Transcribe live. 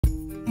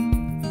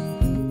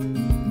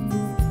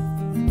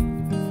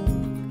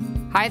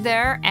Hi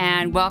there,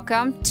 and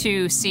welcome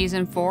to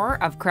Season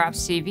 4 of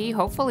Crops TV.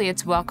 Hopefully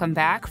it's welcome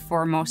back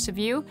for most of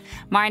you.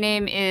 My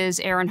name is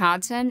Erin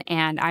Hodson,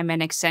 and I'm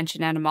an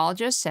extension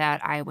entomologist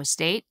at Iowa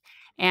State.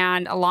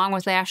 And along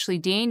with Ashley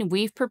Dean,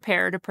 we've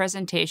prepared a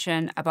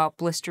presentation about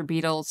blister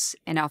beetles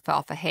in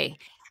alfalfa hay.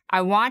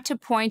 I want to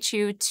point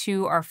you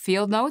to our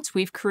field notes.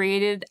 We've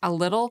created a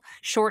little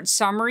short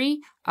summary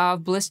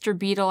of blister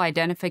beetle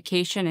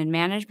identification and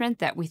management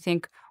that we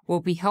think will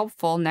be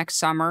helpful next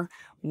summer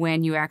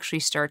when you actually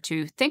start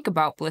to think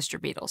about blister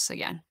beetles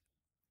again.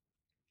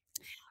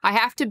 I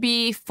have to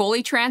be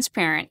fully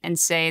transparent and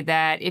say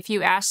that if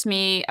you asked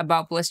me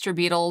about blister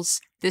beetles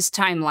this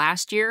time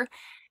last year,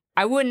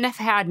 I wouldn't have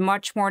had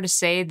much more to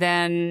say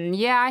than,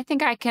 yeah, I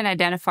think I can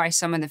identify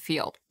some in the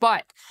field.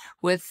 But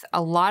with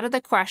a lot of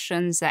the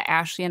questions that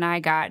Ashley and I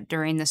got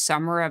during the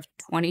summer of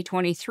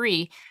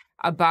 2023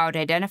 about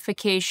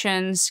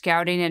identification,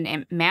 scouting,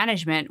 and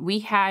management, we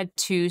had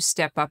to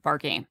step up our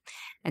game.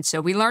 And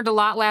so we learned a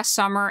lot last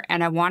summer,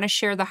 and I want to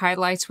share the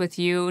highlights with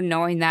you,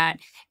 knowing that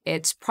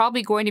it's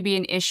probably going to be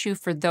an issue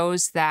for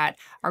those that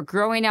are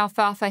growing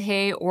alfalfa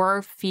hay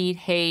or feed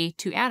hay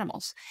to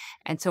animals.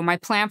 And so my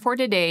plan for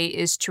today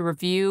is to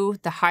review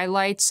the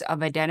highlights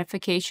of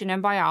identification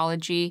and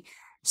biology,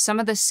 some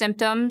of the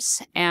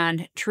symptoms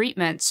and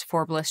treatments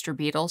for blister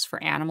beetles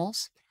for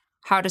animals,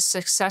 how to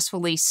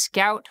successfully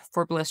scout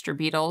for blister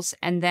beetles,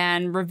 and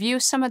then review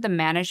some of the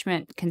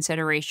management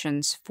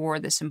considerations for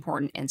this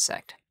important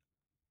insect.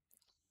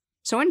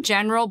 So in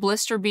general,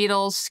 blister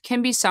beetles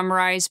can be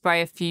summarized by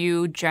a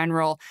few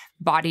general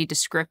body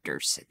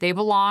descriptors. They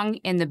belong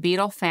in the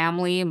beetle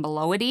family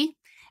Meloidae,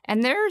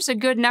 and there's a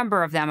good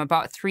number of them,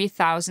 about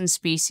 3,000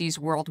 species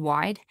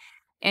worldwide.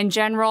 In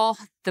general,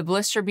 the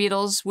blister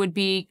beetles would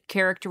be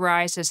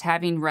characterized as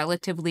having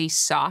relatively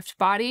soft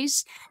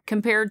bodies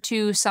compared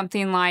to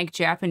something like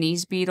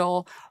Japanese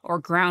beetle or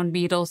ground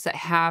beetles that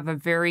have a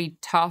very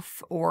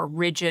tough or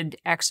rigid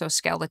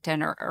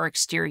exoskeleton or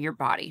exterior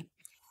body.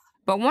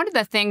 But one of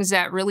the things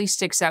that really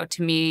sticks out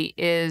to me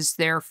is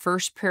their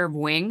first pair of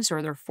wings,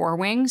 or their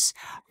forewings,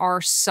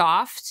 are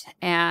soft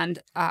and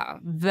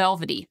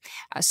velvety.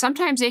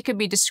 Sometimes they could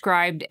be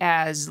described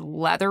as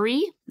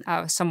leathery,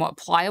 somewhat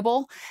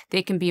pliable.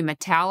 They can be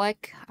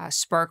metallic,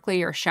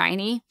 sparkly, or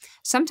shiny.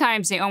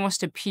 Sometimes they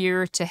almost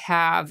appear to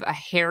have a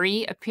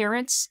hairy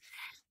appearance.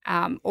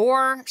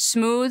 Or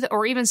smooth,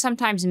 or even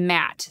sometimes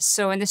matte.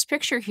 So in this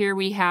picture here,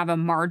 we have a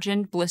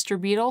margined blister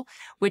beetle,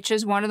 which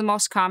is one of the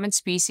most common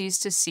species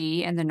to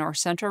see in the north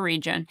central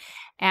region.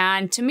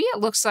 And to me, it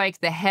looks like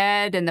the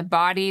head and the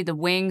body, the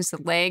wings,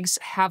 the legs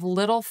have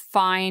little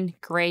fine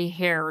gray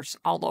hairs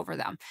all over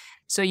them.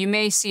 So you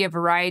may see a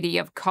variety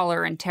of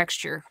color and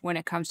texture when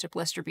it comes to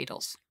blister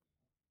beetles.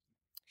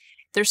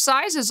 Their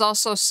size is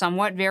also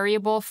somewhat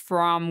variable,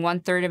 from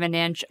 1/3 of an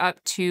inch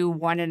up to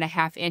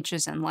 1.5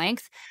 inches in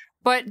length.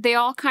 But they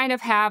all kind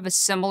of have a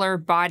similar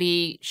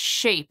body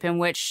shape in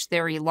which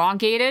they're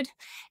elongated,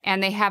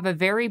 and they have a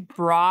very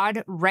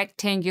broad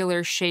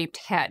rectangular shaped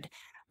head.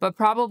 But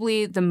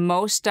probably the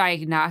most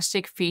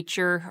diagnostic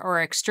feature or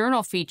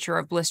external feature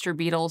of blister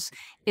beetles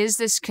is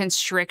this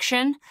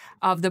constriction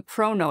of the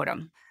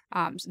pronotum.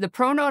 The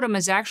pronotum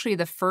is actually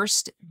the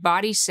first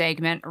body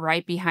segment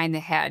right behind the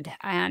head,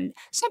 and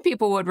some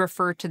people would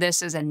refer to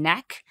this as a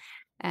neck.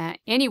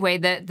 Anyway,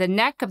 the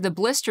neck of the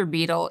blister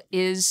beetle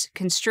is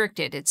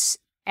constricted. It's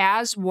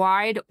as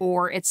wide,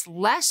 or it's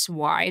less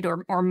wide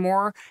or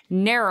more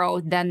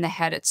narrow than the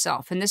head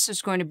itself. And this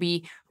is going to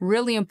be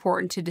really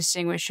important to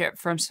distinguish it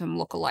from some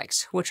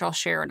lookalikes, which I'll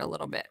share in a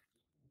little bit.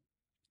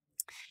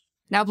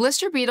 Now,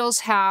 blister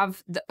beetles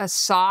have a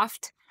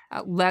soft,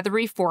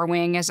 leathery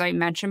forewing, as I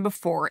mentioned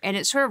before, and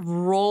it sort of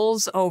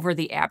rolls over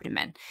the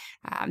abdomen.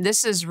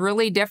 This is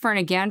really different,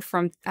 again,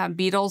 from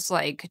beetles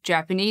like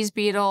Japanese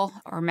beetle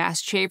or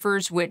mast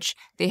chafers, which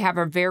they have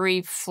a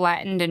very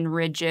flattened and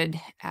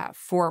rigid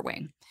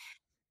forewing.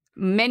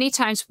 Many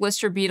times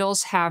blister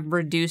beetles have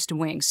reduced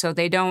wings, so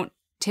they don't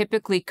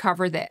typically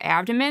cover the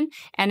abdomen.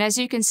 And as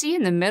you can see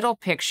in the middle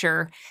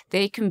picture,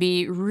 they can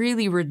be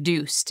really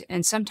reduced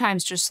and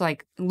sometimes just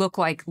look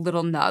like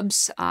little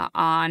nubs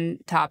on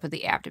top of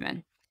the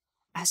abdomen.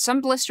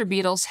 Some blister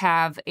beetles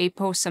have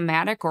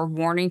aposematic or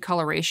warning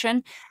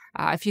coloration.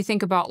 If you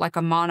think about like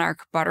a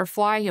monarch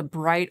butterfly, a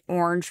bright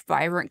orange,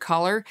 vibrant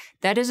color,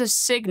 that is a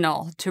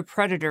signal to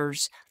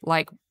predators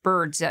like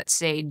birds that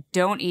say,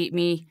 "Don't eat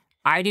me.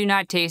 I do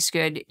not taste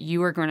good.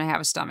 You are going to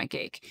have a stomach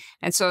ache."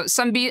 And so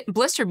some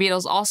blister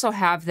beetles also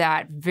have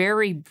that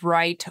very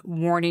bright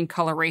warning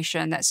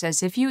coloration that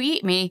says, if you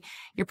eat me,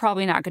 you're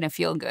probably not going to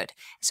feel good.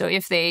 So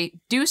if they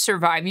do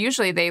survive,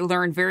 usually they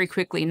learn very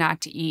quickly not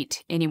to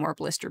eat any more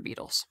blister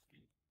beetles.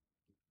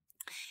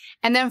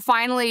 And then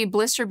finally,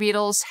 blister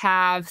beetles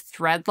have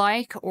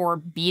thread-like or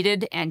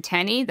beaded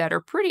antennae that are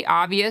pretty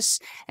obvious,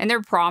 and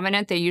they're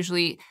prominent. They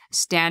usually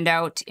stand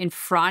out in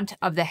front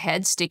of the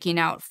head, sticking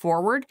out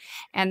forward,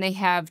 and they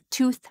have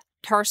toothed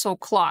tarsal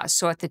claws.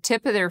 So at the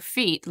tip of their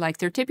feet, like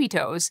their tippy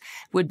toes,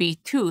 would be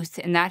toothed,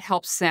 and that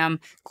helps them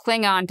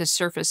cling on to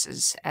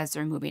surfaces as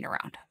they're moving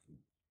around.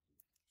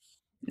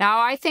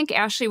 Now, I think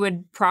Ashley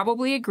would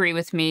probably agree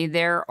with me.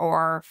 There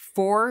are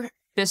four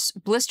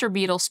blister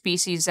beetle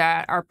species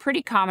that are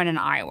pretty common in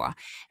Iowa,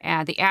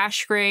 the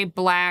ash gray,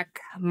 black,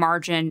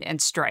 margined,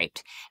 and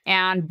striped.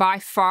 And by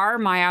far,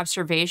 my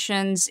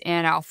observations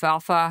in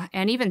alfalfa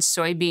and even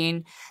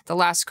soybean the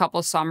last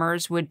couple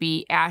summers would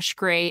be ash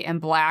gray and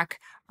black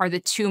are the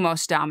two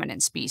most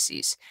dominant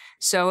species.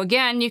 So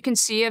again, you can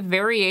see a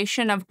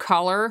variation of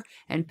color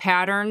and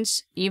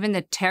patterns, even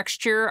the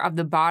texture of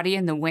the body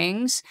and the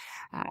wings.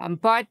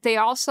 But they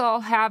also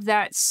have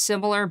that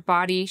similar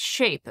body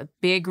shape, a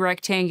big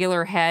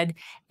rectangular head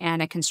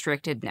and a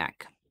constricted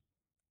neck.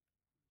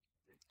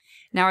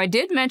 Now, I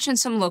did mention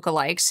some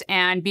lookalikes,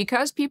 and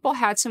because people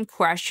had some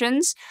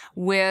questions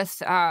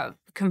with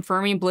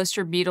confirming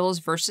blister beetles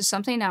versus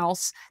something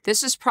else,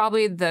 this is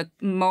probably the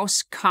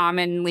most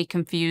commonly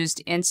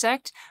confused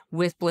insect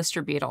with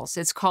blister beetles.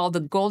 It's called the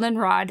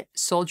goldenrod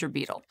soldier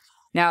beetle.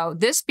 Now,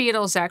 this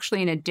beetle is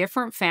actually in a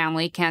different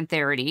family,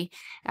 Cantharidae,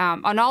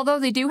 and although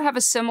they do have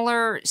a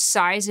similar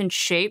size and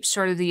shape,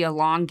 sort of the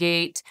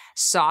elongate,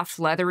 soft,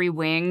 leathery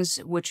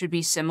wings, which would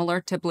be similar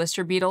to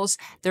blister beetles,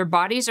 their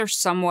bodies are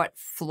somewhat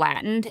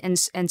flattened,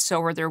 and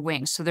so are their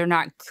wings, so they're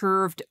not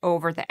curved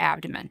over the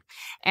abdomen.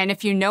 And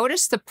if you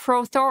notice the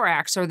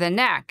prothorax, or the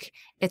neck,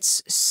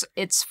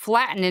 it's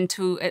flattened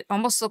into, it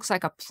almost looks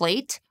like a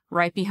plate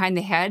right behind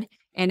the head,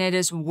 and it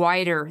is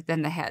wider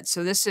than the head.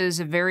 So this is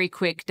a very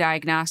quick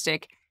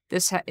diagnostic.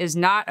 This is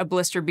not a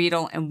blister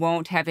beetle and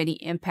won't have any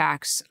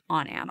impacts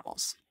on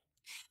animals.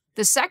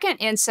 The second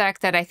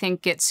insect that I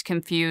think gets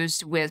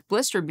confused with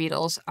blister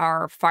beetles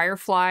are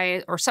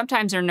fireflies, or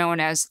sometimes they're known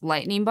as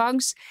lightning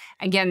bugs.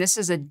 Again, this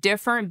is a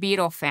different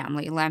beetle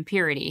family,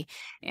 Lampyridae.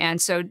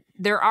 And so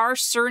there are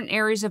certain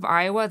areas of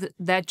Iowa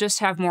that just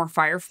have more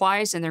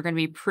fireflies, and they're going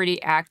to be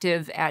pretty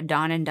active at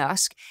dawn and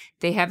dusk.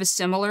 They have a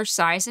similar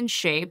size and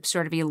shape,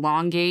 sort of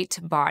elongate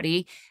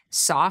body,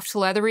 soft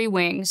leathery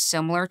wings,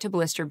 similar to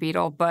blister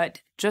beetle,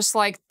 but just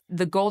like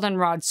the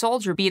goldenrod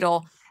soldier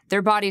beetle,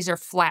 their bodies are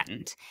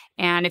flattened.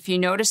 And if you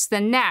notice the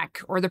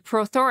neck or the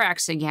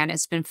prothorax again,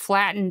 it's been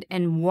flattened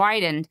and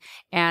widened,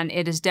 and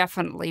it is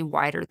definitely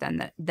wider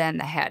than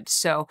the head.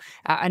 So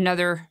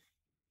another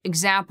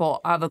example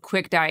of a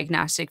quick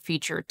diagnostic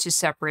feature to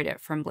separate it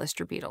from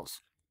blister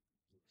beetles.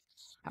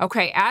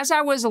 Okay, as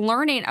I was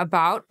learning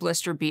about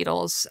blister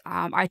beetles,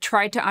 I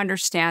tried to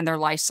understand their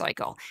life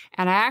cycle,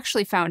 and I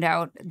actually found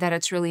out that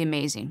it's really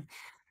amazing.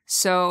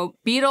 So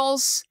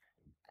beetles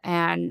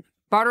and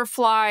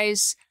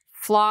butterflies,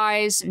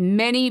 flies,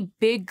 many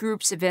big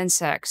groups of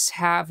insects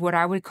have what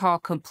I would call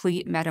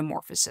complete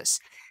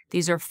metamorphosis.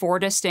 These are four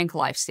distinct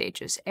life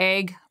stages: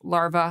 egg,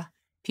 larva,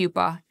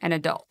 pupa, and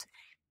adult.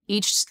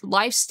 Each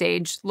life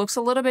stage looks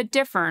a little bit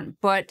different,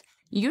 but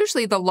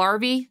usually the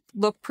larvae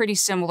look pretty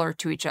similar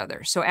to each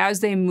other. So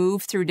as they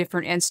move through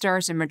different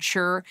instars and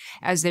mature,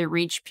 as they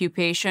reach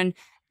pupation,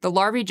 the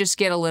larvae just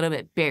get a little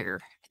bit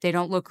bigger. They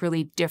don't look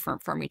really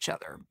different from each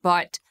other.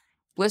 But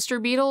blister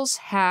beetles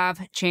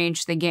have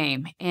changed the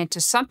game into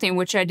something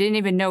which I didn't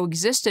even know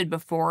existed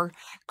before,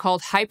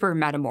 called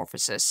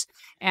hypermetamorphosis.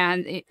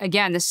 And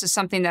again, this is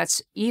something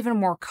that's even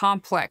more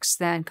complex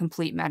than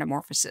complete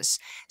metamorphosis.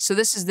 So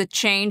this is the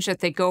change that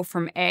they go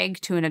from egg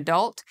to an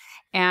adult.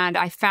 And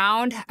I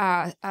found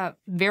a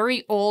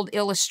very old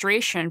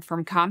illustration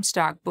from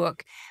Comstock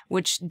book,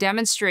 which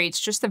demonstrates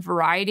just the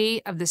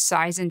variety of the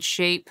size and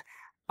shape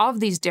of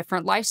these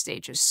different life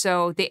stages.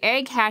 So the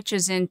egg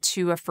hatches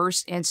into a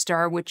first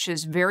instar, which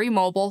is very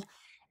mobile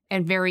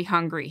and very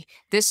hungry.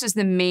 This is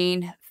the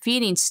main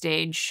feeding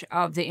stage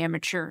of the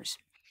immatures.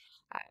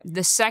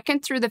 The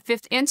second through the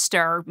fifth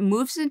instar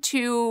moves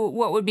into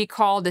what would be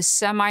called a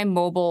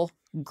semi-mobile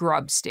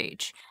grub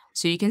stage.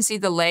 So you can see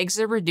the legs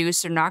are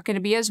reduced, they're not going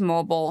to be as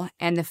mobile,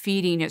 and the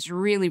feeding is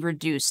really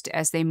reduced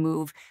as they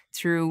move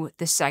through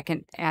the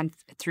second and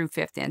through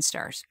fifth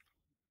instars.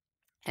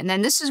 And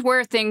then this is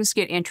where things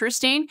get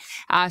interesting,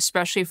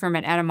 especially from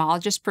an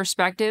entomologist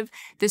perspective.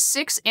 The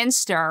sixth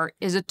instar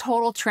is a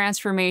total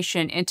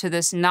transformation into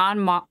this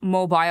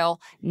non-mobile,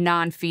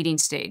 non-feeding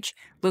stage.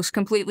 Looks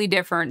completely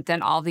different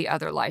than all the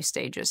other life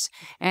stages.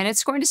 And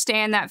it's going to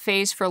stay in that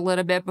phase for a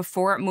little bit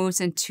before it moves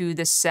into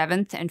the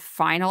seventh and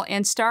final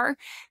instar.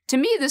 To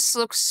me, this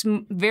looks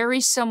very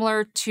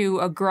similar to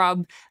a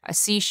grub, a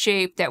C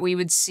shape that we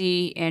would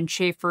see in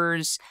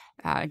Schaefer's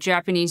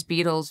Japanese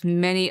beetles,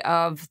 many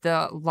of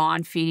the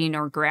lawn-feeding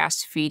or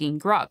grass-feeding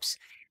grubs.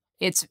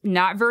 It's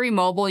not very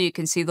mobile. You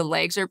can see the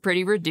legs are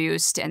pretty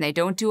reduced, and they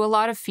don't do a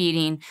lot of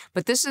feeding,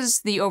 but this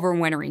is the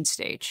overwintering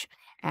stage.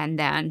 And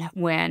then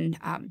when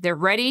they're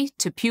ready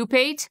to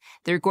pupate,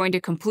 they're going to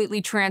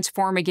completely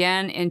transform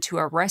again into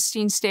a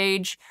resting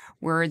stage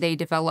where they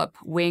develop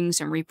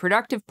wings and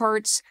reproductive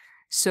parts.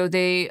 So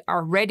they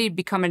are ready to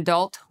become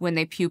adult when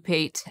they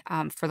pupate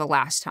for the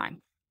last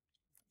time.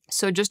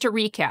 So just to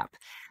recap,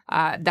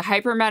 the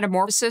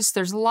hypermetamorphosis,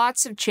 there's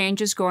lots of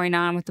changes going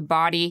on with the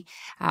body.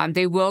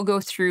 They will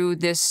go through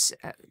this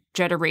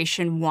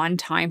generation one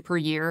time per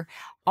year.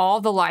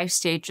 All the life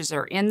stages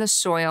are in the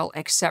soil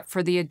except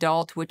for the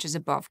adult, which is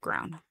above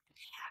ground.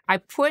 I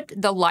put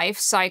the life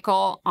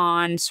cycle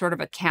on sort of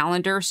a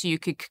calendar so you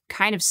could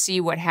kind of see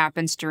what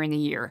happens during the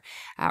year.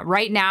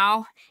 Right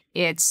now,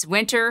 it's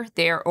winter.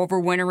 They are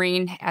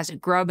overwintering as a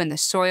grub in the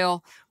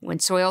soil. When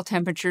soil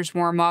temperatures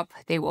warm up,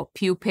 they will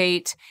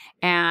pupate.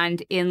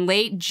 And in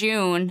late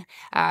June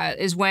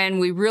is when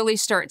we really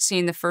start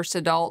seeing the first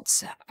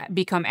adults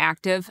become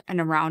active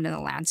and around in the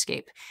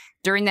landscape.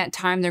 During that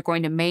time, they're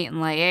going to mate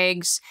and lay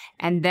eggs,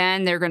 and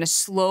then they're going to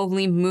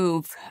slowly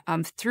move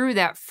through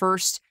that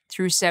first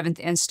through seventh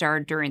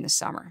instar during the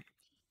summer.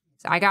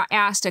 So I got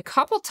asked a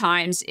couple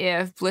times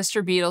if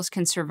blister beetles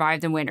can survive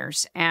the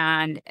winters,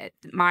 and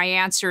my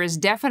answer is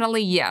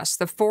definitely yes.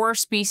 The 4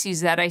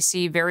 species that I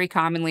see very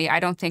commonly, I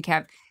don't think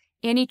have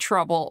any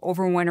trouble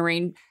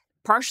overwintering,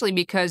 partially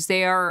because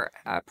they are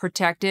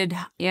protected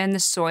in the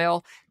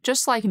soil,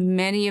 just like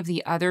many of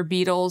the other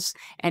beetles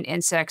and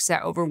insects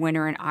that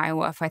overwinter in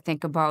Iowa. If I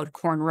think about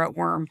corn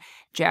rootworm,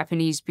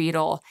 Japanese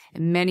beetle,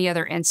 and many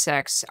other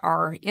insects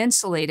are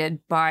insulated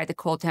by the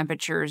cold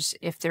temperatures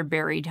if they're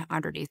buried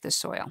underneath the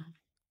soil.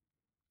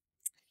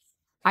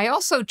 I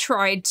also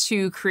tried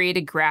to create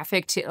a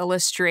graphic to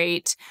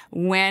illustrate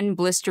when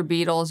blister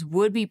beetles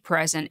would be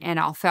present in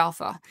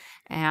alfalfa.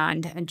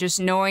 And just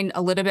knowing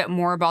a little bit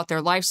more about their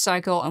life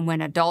cycle and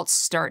when adults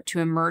start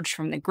to emerge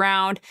from the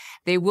ground,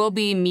 they will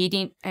be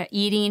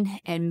eating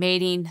and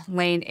mating,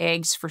 laying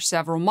eggs for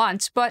several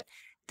months, but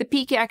the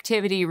peak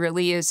activity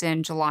really is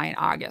in July and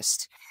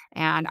August.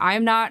 And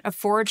I'm not a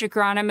forage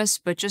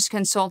agronomist, but just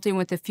consulting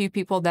with a few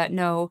people that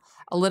know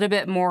a little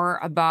bit more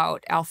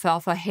about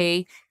alfalfa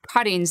hay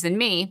cuttings than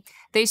me,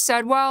 they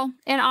said, well,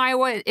 in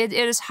Iowa, it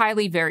is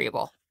highly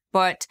variable,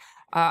 but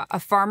a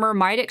farmer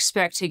might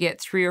expect to get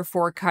 3 or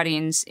 4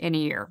 cuttings in a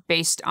year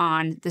based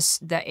on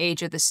the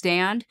age of the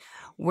stand,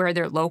 where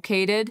they're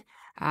located,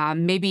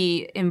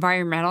 maybe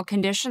environmental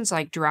conditions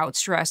like drought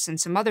stress and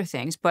some other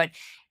things, but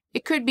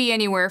it could be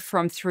anywhere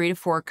from 3 to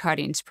 4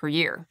 cuttings per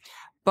year.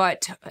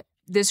 But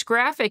this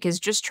graphic is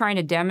just trying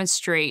to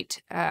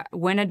demonstrate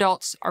when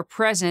adults are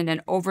present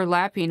and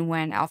overlapping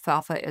when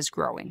alfalfa is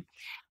growing.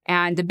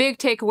 And the big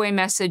takeaway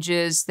message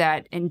is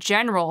that in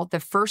general, the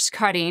first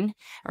cutting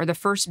or the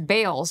first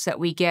bales that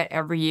we get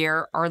every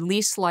year are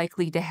least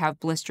likely to have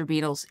blister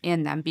beetles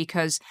in them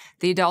because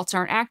the adults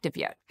aren't active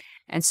yet.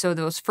 And so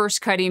those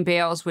first cutting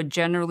bales would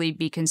generally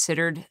be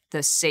considered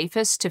the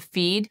safest to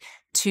feed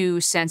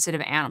to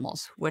sensitive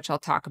animals, which I'll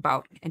talk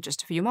about in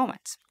just a few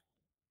moments.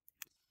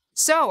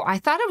 So I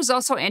thought it was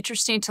also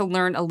interesting to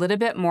learn a little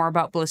bit more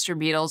about blister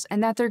beetles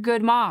and that they're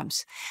good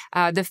moms.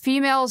 The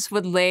females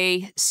would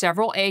lay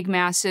several egg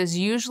masses,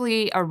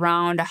 usually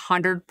around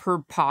 100 per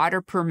pod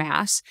or per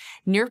mass,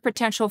 near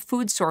potential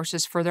food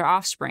sources for their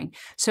offspring.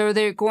 So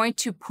they're going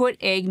to put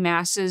egg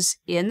masses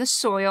in the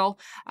soil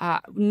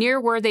near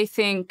where they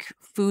think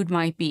food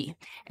might be.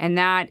 And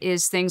that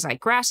is things like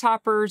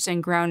grasshoppers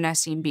and ground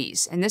nesting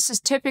bees. And this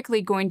is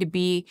typically going to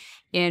be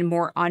in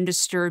more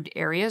undisturbed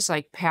areas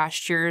like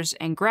pastures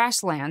and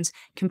grasslands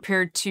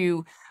compared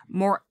to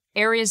more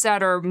areas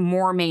that are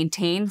more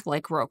maintained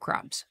like row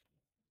crops.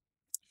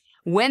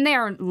 When they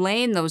are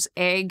laying those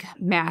egg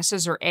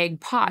masses or egg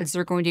pods,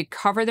 they're going to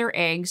cover their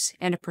eggs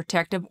in a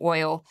protective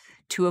oil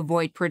to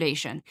avoid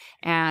predation.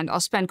 And I'll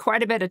spend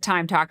quite a bit of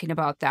time talking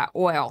about that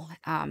oil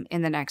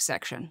in the next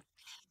section.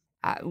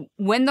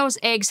 When those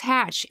eggs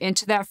hatch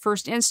into that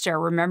first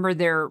instar, remember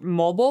they're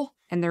mobile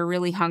and they're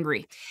really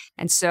hungry.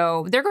 And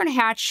so they're going to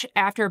hatch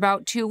after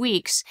about 2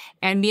 weeks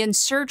and be in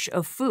search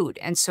of food.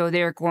 And so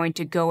they're going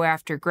to go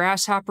after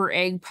grasshopper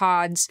egg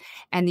pods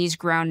and these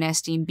ground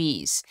nesting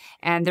bees.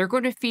 And they're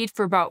going to feed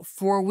for about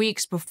 4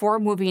 weeks before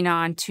moving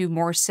on to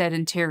more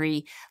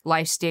sedentary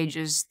life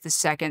stages, the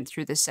 2nd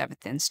through the 7th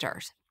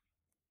instars.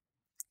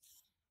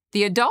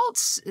 The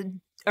adults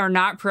are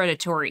not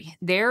predatory.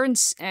 They're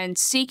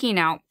seeking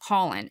out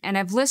pollen, and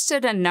I've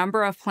listed a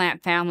number of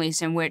plant families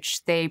in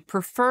which they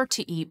prefer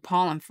to eat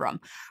pollen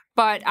from.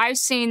 But I've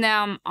seen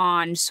them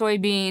on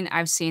soybean,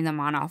 I've seen them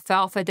on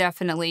alfalfa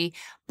definitely,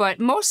 but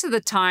most of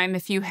the time,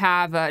 if you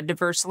have a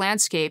diverse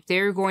landscape,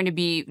 they're going to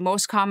be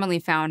most commonly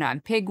found on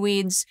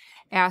pigweeds,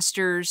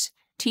 asters,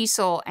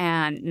 teasel,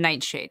 and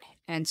nightshade.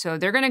 And so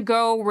they're going to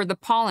go where the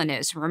pollen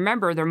is.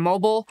 Remember, they're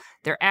mobile,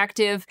 they're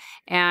active,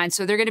 and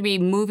so they're going to be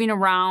moving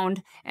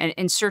around and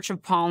in search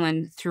of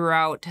pollen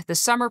throughout the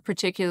summer,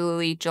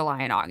 particularly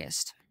July and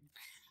August.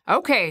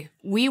 Okay,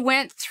 we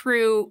went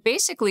through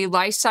basically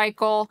life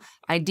cycle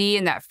ID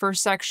in that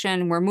first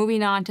section. We're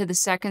moving on to the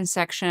second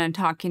section and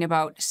talking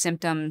about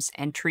symptoms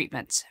and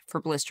treatments for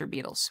blister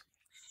beetles.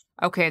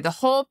 Okay, the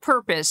whole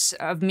purpose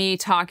of me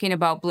talking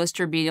about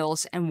blister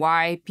beetles and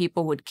why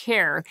people would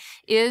care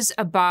is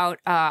about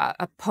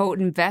a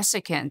potent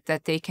vesicant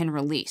that they can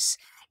release.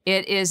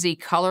 It is a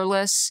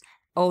colorless,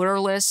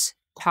 odorless,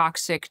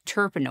 toxic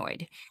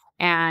terpenoid.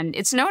 And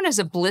it's known as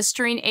a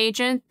blistering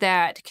agent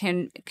that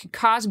can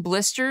cause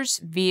blisters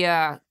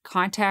via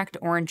contact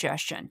or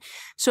ingestion.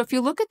 So if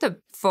you look at the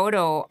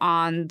photo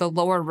on the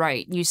lower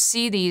right, you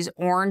see these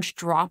orange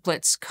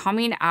droplets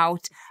coming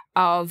out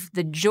of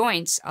the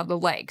joints of the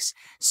legs.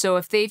 So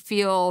if they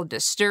feel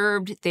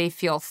disturbed, they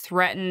feel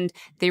threatened,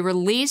 they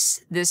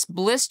release this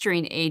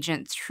blistering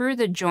agent through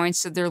the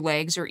joints of their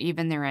legs or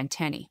even their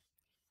antennae.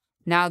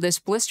 Now, this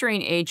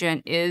blistering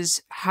agent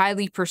is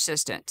highly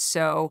persistent.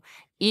 So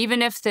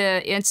even if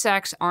the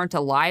insects aren't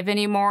alive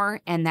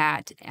anymore and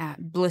that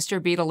blister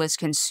beetle is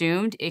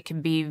consumed, it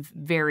can be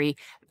very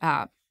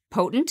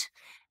potent.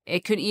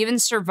 It could even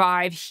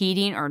survive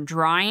heating or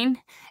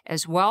drying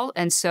as well.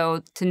 And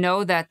so to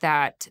know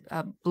that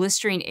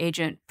blistering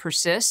agent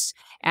persists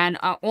and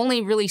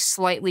only really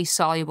slightly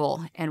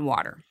soluble in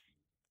water.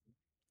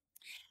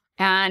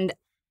 And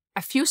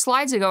a few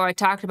slides ago, I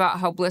talked about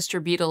how blister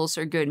beetles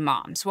are good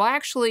moms. Well,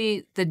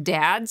 actually, the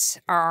dads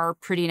are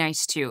pretty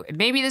nice too.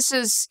 Maybe this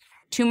is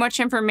too much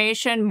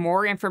information,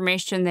 more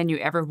information than you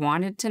ever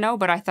wanted to know,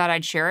 but I thought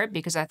I'd share it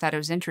because I thought it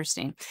was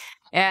interesting.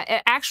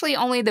 Actually,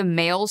 only the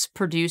males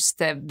produce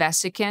the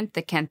vesicant,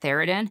 the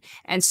cantharidin,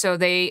 and so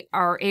they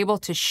are able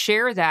to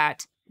share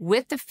that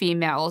with the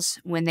females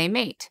when they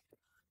mate.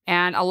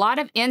 And a lot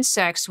of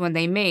insects, when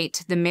they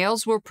mate, the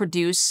males will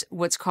produce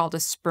what's called a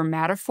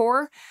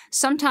spermatophore,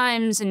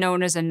 sometimes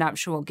known as a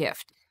nuptial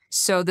gift.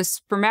 So the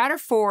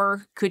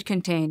spermatophore could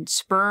contain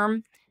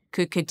sperm,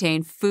 could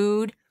contain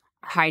food,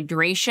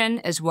 hydration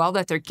as well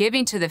that they're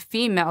giving to the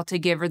female to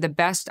give her the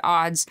best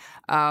odds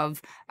of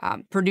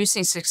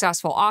producing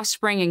successful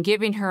offspring and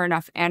giving her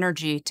enough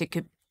energy to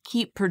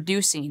keep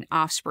producing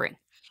offspring.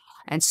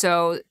 And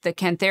so the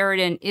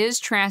cantharidin is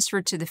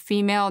transferred to the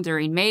female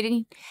during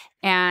mating.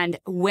 And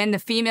when the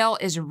female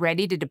is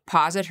ready to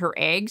deposit her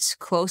eggs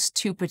close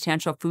to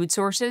potential food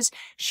sources,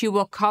 she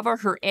will cover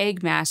her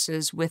egg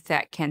masses with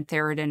that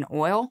cantharidin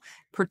oil,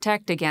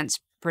 protect against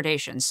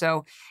predation.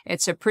 So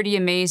it's a pretty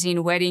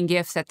amazing wedding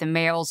gift that the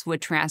males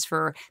would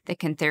transfer the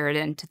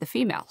cantharidin to the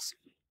females.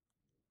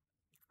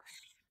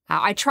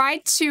 I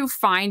tried to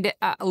find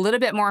a little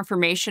bit more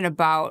information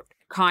about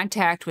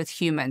contact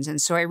with humans.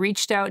 And so I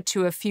reached out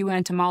to a few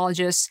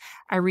entomologists.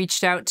 I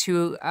reached out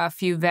to a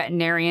few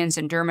veterinarians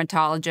and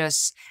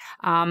dermatologists.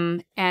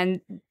 And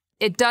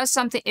it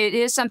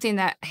is something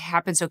that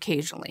happens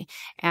occasionally.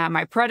 And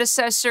my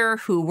predecessor,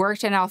 who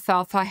worked in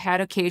alfalfa, had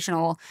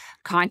occasional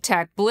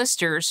contact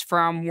blisters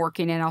from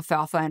working in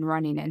alfalfa and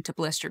running into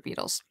blister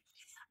beetles.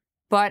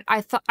 But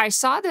I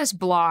saw this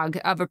blog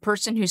of a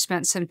person who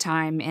spent some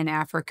time in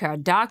Africa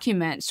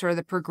document sort of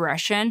the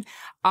progression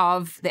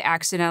of the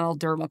accidental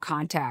dermal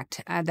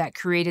contact that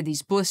created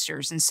these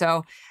blisters. And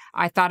so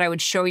I thought I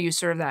would show you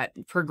sort of that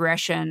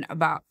progression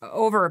about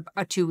over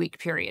a 2-week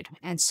period.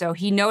 And so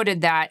he noted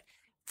that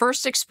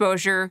first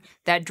exposure,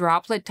 that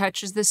droplet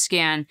touches the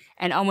skin,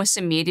 and almost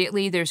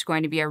immediately there's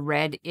going to be a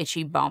red,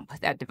 itchy bump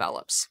that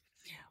develops.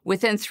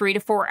 Within 3 to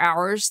 4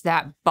 hours,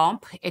 that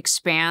bump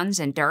expands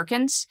and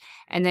darkens.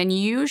 And then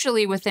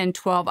usually within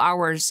 12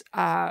 hours,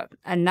 a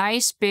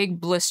nice big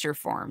blister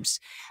forms.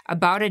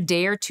 About a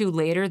day or two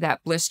later,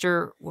 that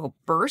blister will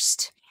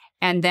burst.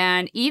 And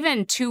then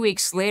even 2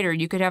 weeks later,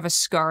 you could have a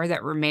scar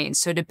that remains.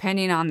 So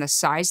depending on the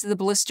size of the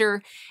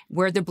blister,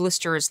 where the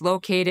blister is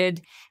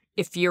located,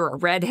 if you're a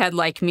redhead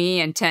like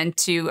me and tend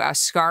to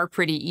scar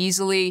pretty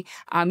easily,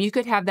 you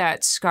could have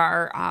that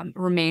scar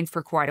remain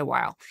for quite a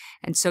while.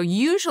 And so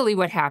usually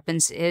what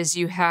happens is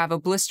you have a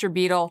blister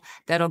beetle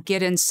that'll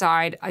get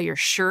inside your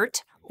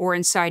shirt or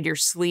inside your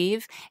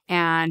sleeve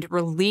and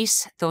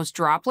release those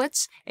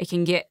droplets. It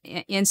can get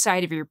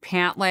inside of your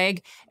pant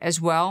leg as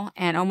well.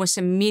 And almost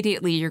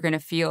immediately you're going to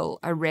feel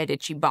a red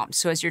itchy bump.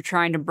 So as you're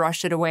trying to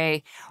brush it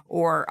away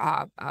or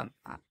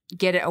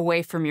get it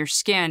away from your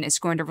skin, it's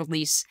going to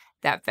release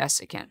that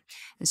vesicant.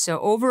 And so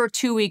over a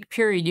 2-week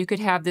period, you could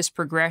have this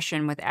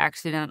progression with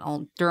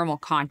accidental dermal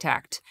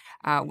contact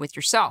with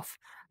yourself.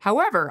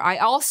 However, I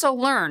also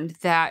learned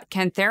that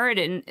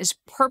cantharidin is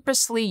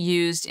purposely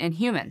used in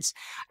humans.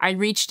 I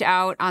reached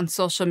out on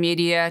social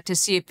media to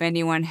see if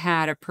anyone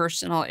had a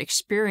personal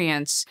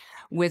experience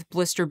with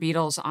blister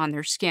beetles on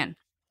their skin.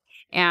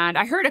 And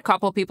I heard a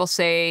couple people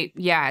say,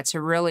 yeah, it's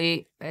a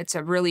really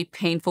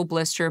painful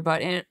blister,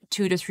 but in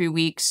 2 to 3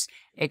 weeks,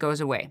 it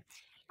goes away.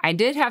 I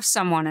did have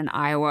someone in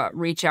Iowa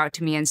reach out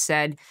to me and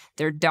said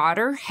their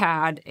daughter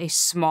had a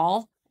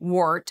small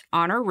wart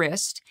on her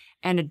wrist,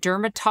 and a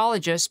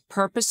dermatologist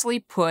purposely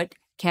put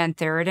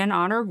cantharidin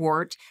on her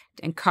wart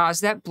and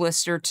caused that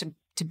blister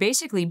to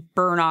basically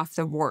burn off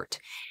the wart.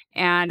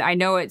 And I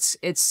know it's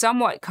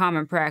somewhat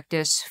common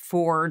practice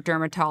for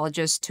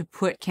dermatologists to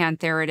put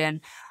cantharidin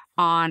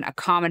on a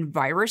common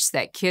virus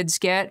that kids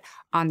get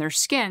on their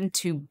skin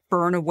to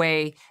burn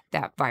away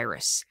that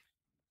virus.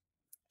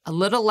 A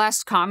little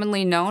less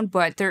commonly known,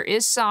 but there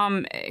is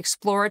some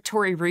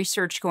exploratory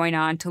research going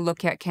on to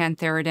look at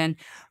cantharidin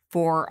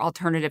for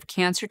alternative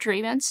cancer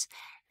treatments.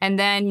 And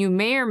then you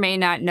may or may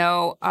not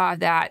know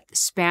that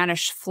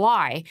Spanish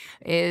fly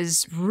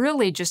is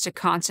really just a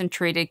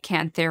concentrated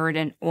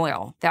cantharidin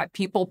oil that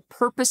people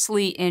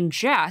purposely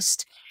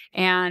ingest.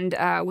 And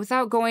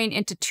without going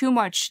into too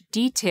much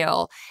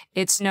detail,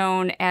 it's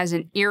known as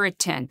an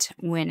irritant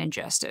when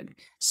ingested.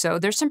 So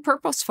there's some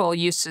purposeful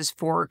uses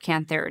for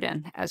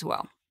cantharidin as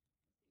well.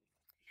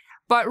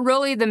 But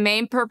really, the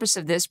main purpose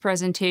of this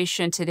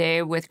presentation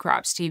today with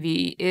Crops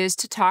TV is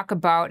to talk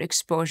about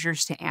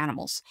exposures to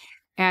animals.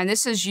 And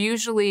this is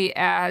usually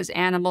as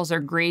animals are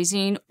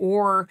grazing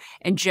or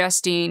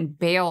ingesting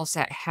bales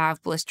that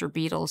have blister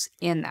beetles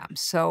in them.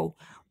 So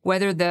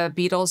whether the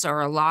beetles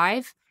are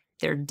alive,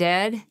 they're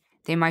dead,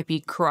 they might be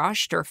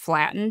crushed or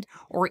flattened,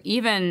 or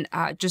even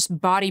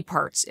just body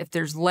parts. If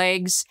there's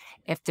legs,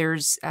 if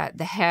there's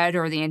the head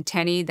or the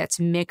antennae that's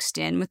mixed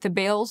in with the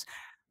bales,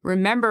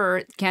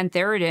 remember,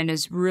 cantharidin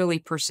is really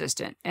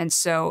persistent. And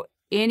so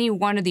any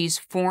one of these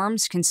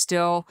forms can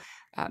still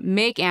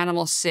make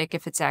animals sick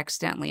if it's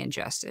accidentally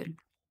ingested.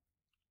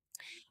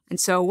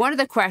 And so one of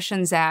the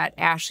questions that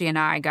Ashley and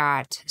I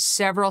got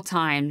several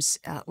times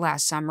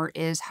last summer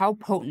is, how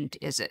potent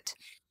is it?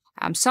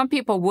 Some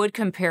people would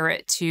compare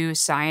it to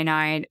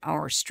cyanide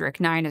or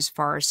strychnine as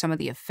far as some of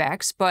the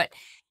effects, but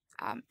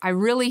I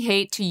really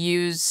hate to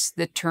use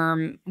the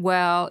term,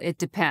 well, it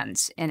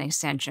depends in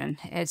extension.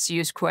 It's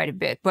used quite a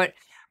bit, but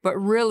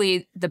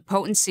really the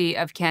potency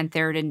of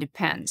cantharidin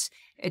depends.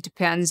 It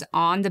depends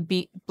on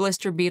the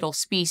blister beetle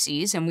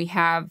species, and we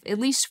have at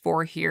least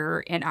 4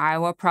 here in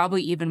Iowa,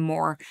 probably even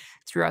more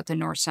throughout the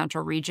north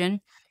central region.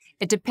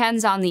 It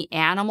depends on the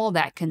animal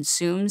that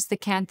consumes the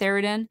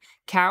cantharidin.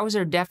 Cows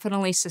are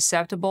definitely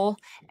susceptible.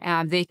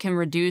 They can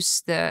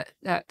reduce the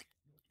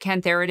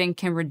cantharidin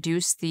can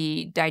reduce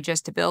the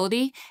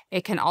digestibility.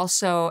 It can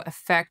also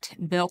affect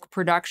milk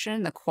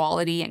production, the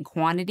quality and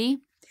quantity.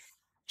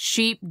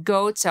 Sheep,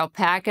 goats,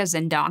 alpacas,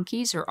 and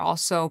donkeys are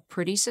also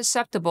pretty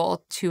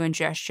susceptible to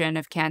ingestion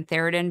of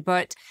cantharidin,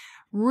 but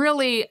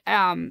really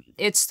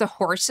it's the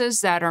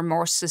horses that are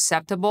most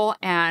susceptible.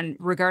 And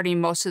regarding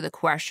most of the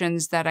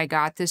questions that I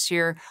got this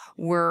year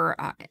were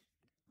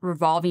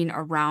revolving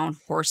around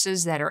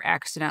horses that are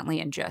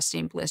accidentally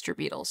ingesting blister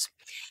beetles.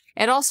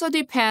 It also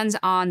depends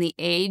on the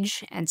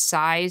age and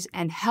size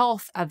and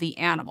health of the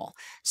animal.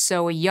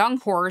 So a young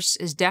horse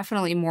is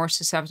definitely more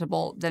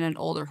susceptible than an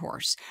older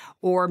horse.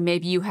 Or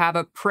maybe you have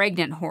a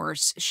pregnant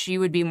horse. She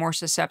would be more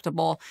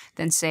susceptible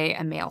than, say,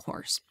 a male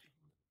horse.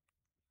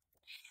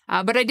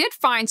 But I did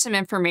find some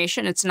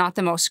information. It's not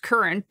the most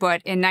current,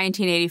 but in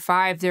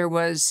 1985, there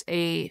was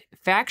a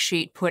fact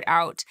sheet put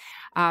out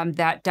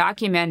that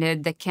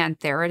documented the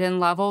cantharidin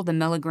level, the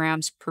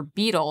milligrams per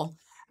beetle,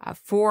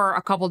 for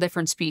a couple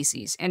different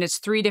species. And it's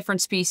 3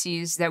 different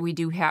species that we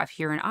do have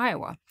here in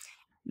Iowa.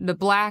 The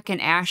black and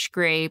ash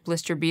gray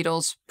blister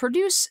beetles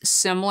produce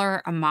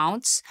similar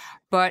amounts,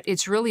 but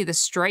it's really the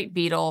striped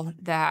beetle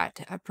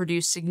that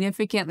produce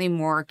significantly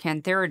more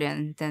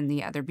cantharidin than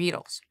the other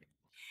beetles.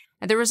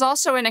 And there was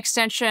also an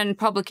extension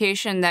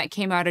publication that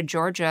came out of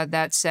Georgia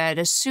that said,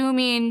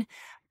 assuming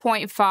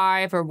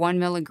 0.5 or 1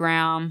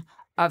 milligram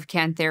of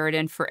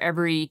cantharidin for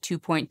every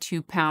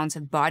 2.2 pounds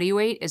of body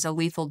weight is a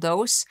lethal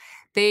dose,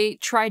 they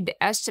tried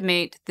to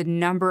estimate the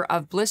number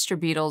of blister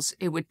beetles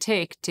it would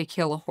take to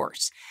kill a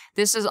horse.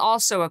 This is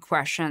also a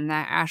question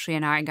that Ashley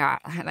and I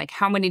got, like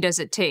how many does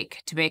it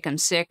take to make them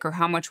sick, or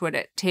how much would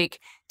it take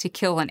to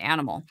kill an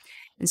animal?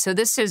 And so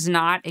this is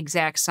not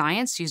exact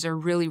science. These are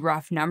really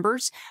rough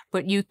numbers,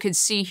 but you could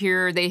see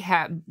here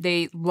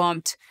they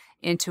lumped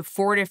into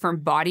 4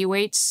 different body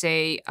weights,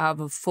 say of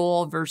a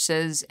foal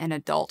versus an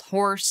adult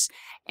horse,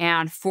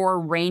 and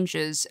 4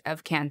 ranges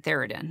of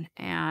cantharidin.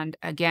 And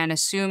again,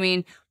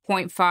 assuming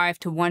 0.5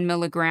 to 1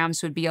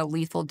 milligrams would be a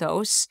lethal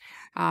dose,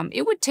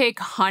 it would take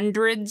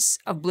hundreds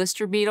of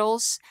blister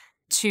beetles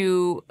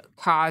to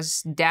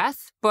cause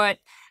death, but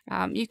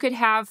you could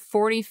have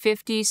 40,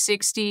 50,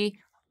 60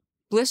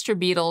 blister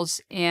beetles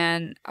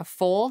in a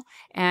foal,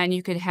 and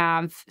you could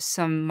have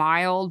some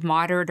mild,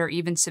 moderate, or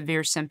even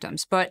severe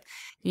symptoms. But,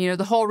 you know,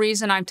 the whole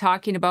reason I'm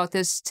talking about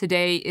this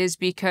today is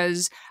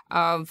because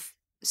of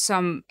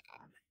some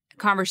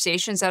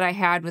conversations that I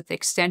had with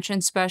extension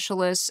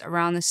specialists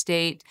around the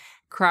state,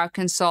 crop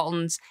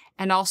consultants,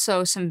 and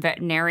also some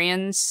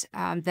veterinarians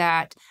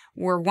that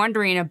were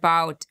wondering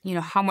about, you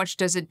know, how much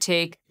does it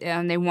take,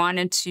 and they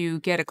wanted to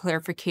get a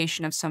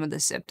clarification of some of the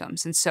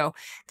symptoms. And so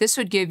this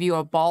would give you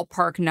a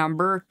ballpark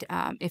number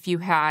if you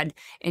had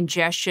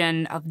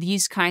ingestion of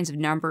these kinds of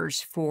numbers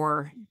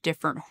for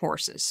different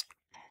horses.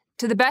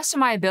 To the best of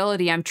my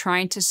ability, I'm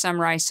trying to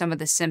summarize some of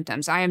the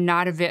symptoms. I am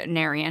not a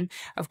veterinarian,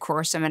 of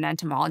course, I'm an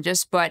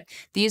entomologist, but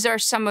these are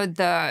some of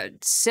the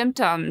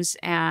symptoms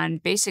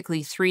and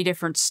basically 3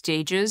 different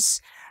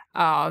stages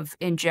of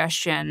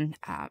ingestion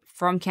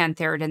from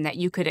cantharidin that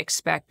you could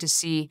expect to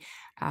see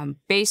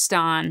based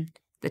on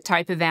the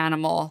type of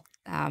animal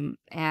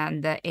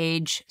and the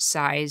age,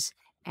 size,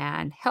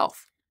 and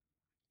health.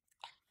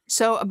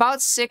 So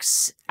about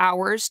 6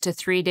 hours to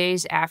 3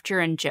 days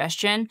after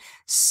ingestion,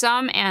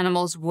 some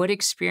animals would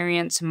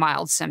experience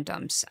mild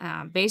symptoms.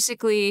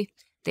 Basically,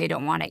 they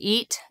don't want to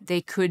eat.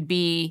 They could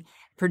be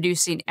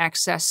producing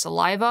excess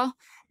saliva.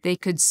 They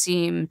could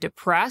seem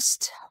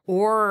depressed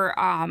or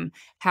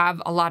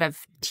have a lot of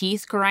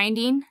teeth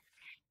grinding.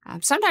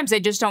 Sometimes they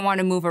just don't want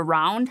to move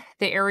around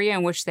the area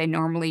in which they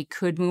normally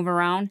could move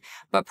around,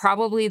 but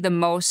probably the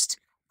most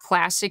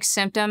classic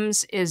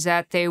symptoms is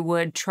that they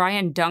would try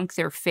and dunk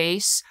their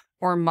face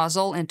or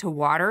muzzle into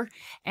water,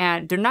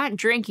 and they're not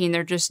drinking,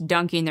 they're just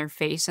dunking their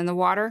face in the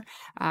water.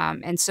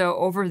 And so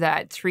over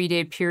that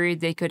 3-day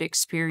period, they could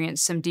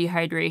experience some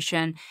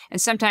dehydration,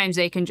 and sometimes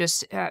they can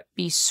just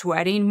be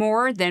sweating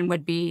more than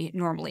would be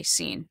normally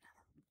seen.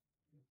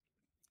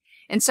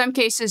 In some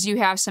cases, you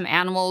have some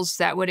animals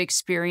that would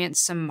experience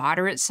some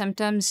moderate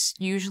symptoms,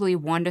 usually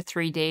 1 to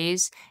 3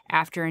 days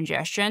after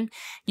ingestion.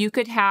 You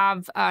could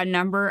have a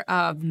number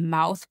of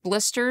mouth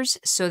blisters,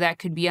 so that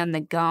could be on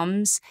the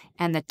gums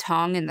and the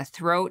tongue and the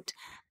throat,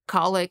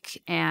 colic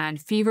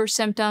and fever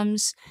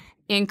symptoms,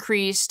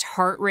 increased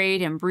heart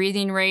rate and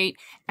breathing rate,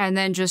 and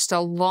then just a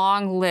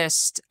long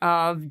list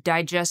of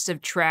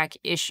digestive tract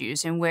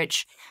issues in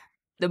which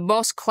the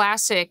most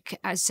classic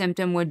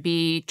symptom would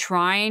be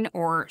trying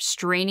or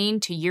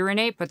straining to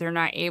urinate, but they're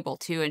not able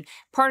to. And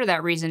part of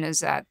that reason is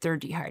that they're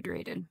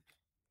dehydrated.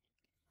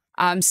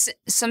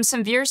 Some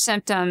severe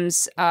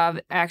symptoms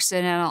of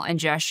accidental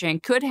ingestion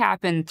could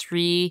happen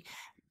 3+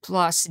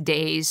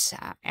 days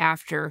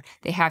after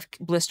they have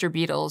blister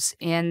beetles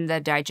in the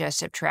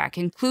digestive tract,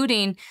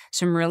 including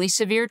some really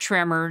severe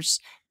tremors,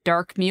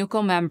 dark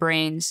mucal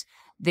membranes.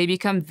 They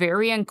become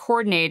very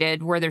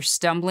uncoordinated where they're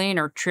stumbling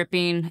or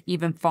tripping,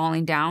 even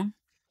falling down.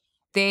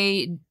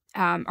 They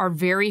are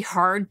very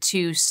hard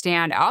to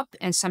stand up,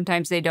 and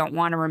sometimes they don't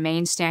want to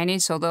remain standing,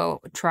 so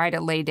they'll try to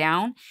lay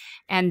down.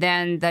 And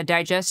then the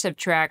digestive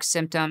tract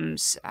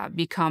symptoms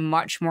become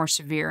much more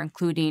severe,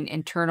 including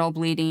internal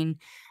bleeding.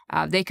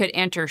 They could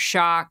enter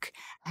shock,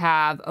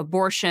 have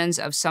abortions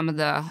of some of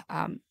the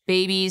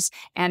babies,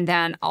 and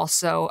then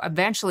also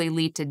eventually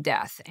lead to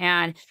death.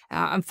 And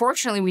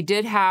unfortunately,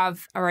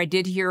 I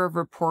did hear of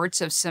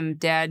reports of some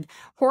dead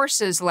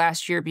horses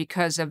last year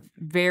because of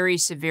very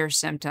severe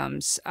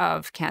symptoms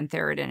of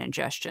cantharidin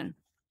ingestion.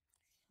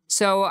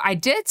 So I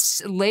did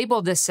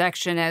label this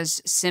section as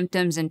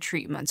symptoms and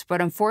treatments, but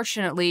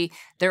unfortunately,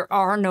 there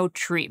are no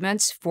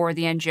treatments for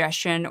the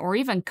ingestion or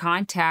even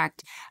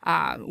contact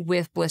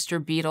with blister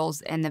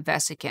beetles and the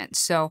vesicant.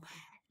 So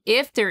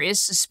if there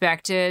is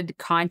suspected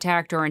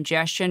contact or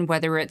ingestion,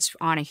 whether it's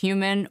on a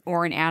human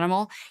or an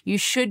animal, you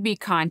should be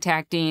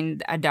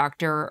contacting a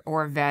doctor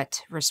or a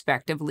vet,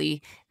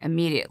 respectively,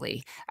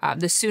 immediately.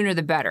 The sooner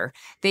the better.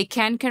 They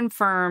can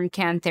confirm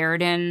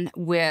cantharidin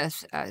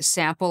with a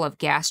sample of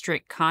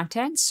gastric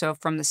contents, so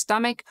from the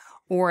stomach,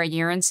 or a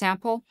urine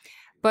sample.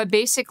 But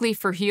basically,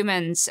 for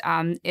humans,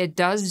 it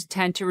does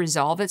tend to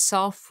resolve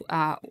itself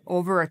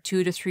over a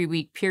 2 to 3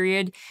 week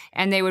period,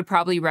 and they would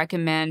probably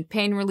recommend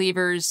pain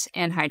relievers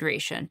and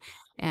hydration.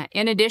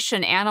 In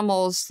addition,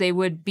 animals, they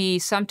would be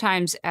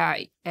sometimes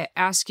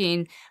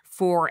asking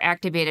for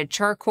activated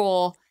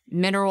charcoal,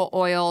 mineral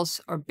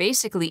oils, or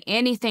basically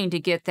anything to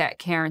get that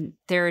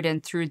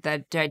cantharidin through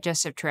the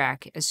digestive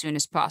tract as soon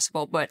as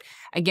possible. But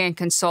again,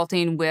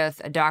 consulting with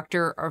a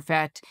doctor or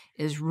vet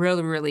is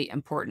really, really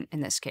important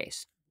in this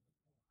case.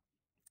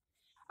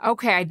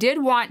 Okay, I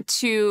did want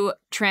to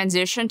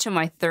transition to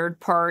my third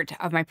part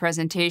of my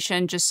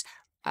presentation, just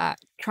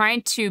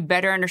trying to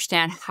better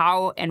understand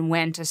how and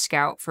when to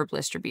scout for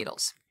blister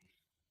beetles.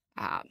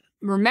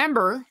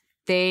 Remember,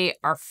 they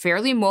are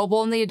fairly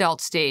mobile in the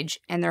adult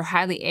stage and they're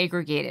highly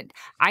aggregated.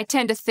 I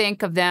tend to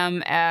think of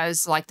them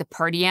as like the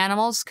party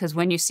animals, because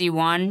when you see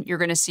one, you're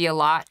going to see a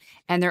lot,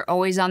 and they're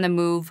always on the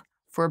move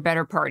for a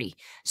better party.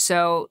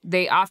 So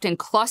they often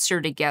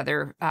cluster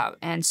together,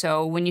 and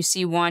so when you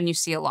see one, you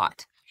see a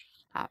lot.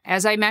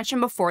 As I mentioned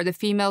before, the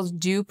females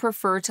do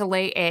prefer to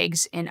lay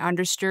eggs in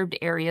undisturbed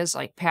areas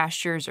like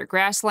pastures or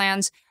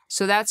grasslands,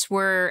 so that's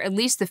where at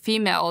least the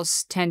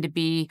females tend to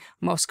be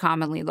most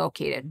commonly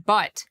located.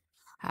 But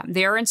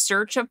they are in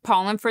search of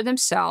pollen for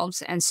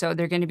themselves, and so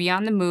they're going to be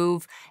on the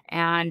move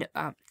and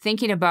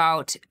thinking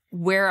about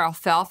where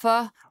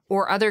alfalfa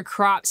or other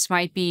crops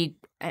might be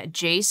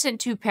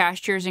adjacent to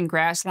pastures and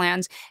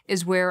grasslands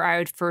is where I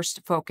would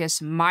first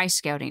focus my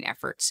scouting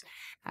efforts.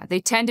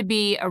 They tend to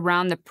be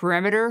around the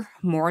perimeter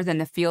more than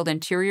the field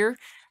interior.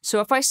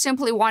 So if I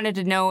simply wanted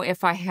to know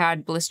if I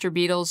had blister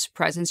beetles'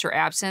 presence or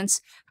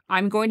absence,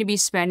 I'm going to be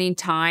spending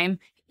time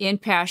in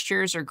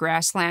pastures or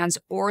grasslands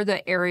or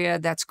the area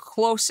that's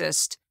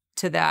closest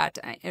to that,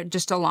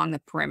 just along the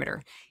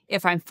perimeter.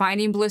 If I'm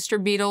finding blister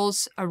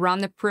beetles around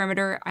the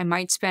perimeter, I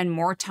might spend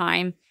more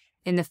time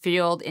in the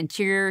field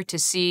interior to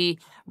see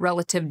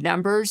relative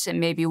numbers and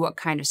maybe what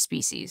kind of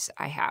species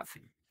I have.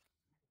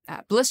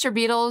 Blister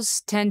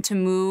beetles tend to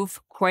move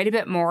quite a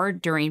bit more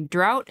during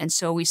drought, and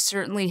so we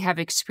certainly have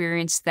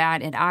experienced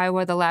that in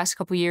Iowa the last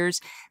couple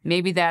years.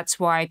 Maybe that's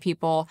why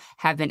people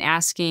have been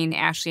asking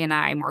Ashley and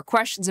I more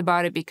questions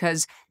about it,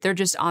 because they're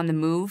just on the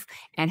move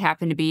and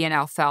happen to be in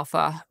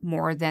alfalfa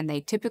more than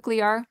they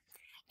typically are.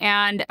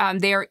 And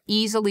they are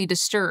easily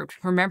disturbed.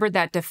 Remember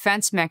that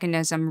defense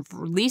mechanism of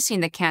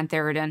releasing the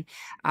cantharidin.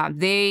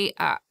 They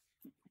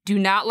do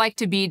not like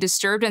to be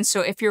disturbed. And so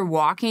if you're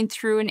walking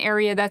through an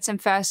area that's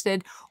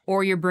infested,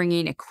 or you're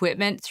bringing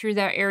equipment through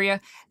that area,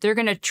 they're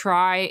going to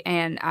try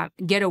and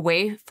get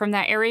away from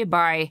that area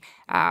by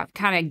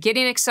kind of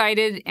getting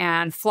excited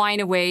and flying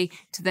away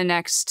to the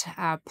next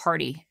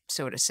party,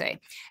 so to say.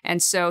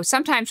 And so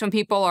sometimes when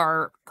people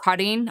are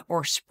cutting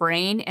or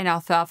spraying in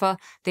alfalfa,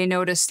 they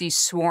notice these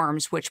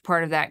swarms, which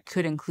part of that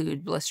could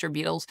include blister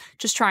beetles,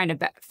 just trying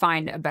to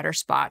find a better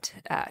spot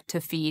to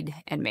feed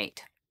and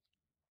mate.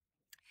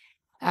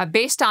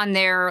 Based on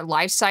their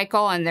life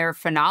cycle and their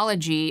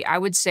phenology, I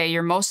would say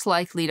you're most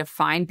likely to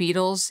find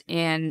beetles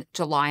in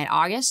July and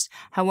August.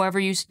 However,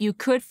 you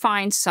could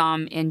find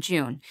some in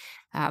June.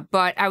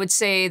 But I would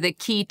say the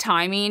key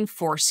timing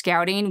for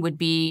scouting would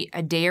be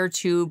a day or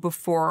two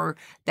before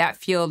that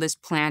field is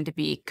planned to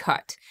be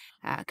cut.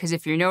 Because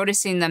if you're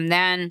noticing them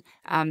then,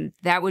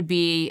 that would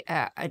be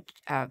a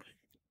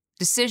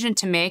decision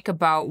to make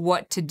about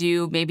what to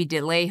do, maybe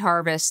delay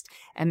harvest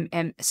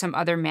and some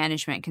other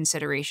management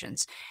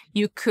considerations.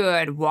 You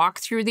could walk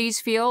through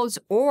these fields,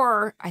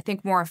 or I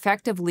think more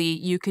effectively,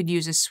 you could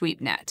use a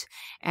sweep net,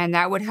 and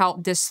that would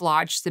help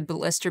dislodge the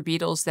blister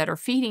beetles that are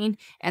feeding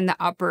in the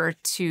upper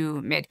to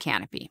mid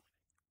canopy.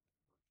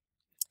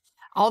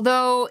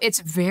 Although it's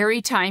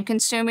very time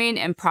consuming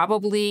and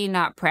probably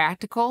not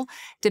practical,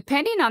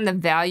 depending on the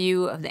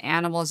value of the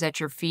animals that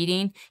you're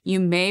feeding,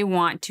 you may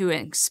want to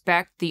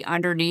inspect the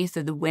underneath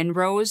of the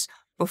windrows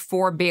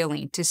before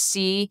baling to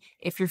see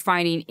if you're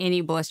finding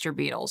any blister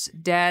beetles,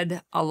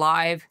 dead,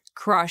 alive,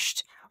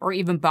 crushed, or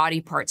even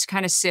body parts.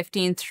 Kind of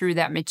sifting through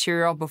that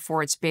material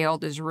before it's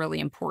baled is really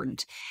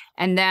important.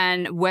 And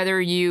then whether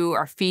you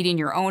are feeding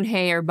your own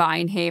hay or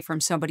buying hay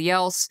from somebody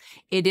else,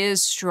 it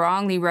is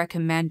strongly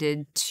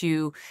recommended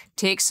to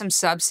take some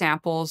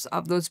subsamples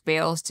of those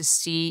bales to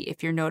see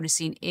if you're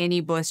noticing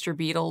any blister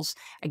beetles.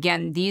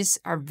 Again, these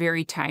are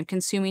very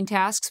time-consuming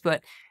tasks,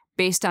 but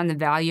based on the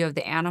value of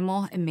the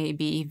animal, it may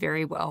be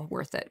very well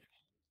worth it.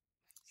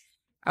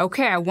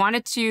 Okay, I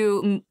wanted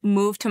to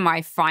move to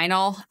my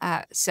final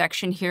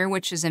section here,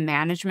 which is a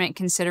management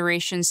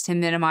considerations to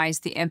minimize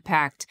the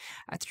impact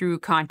through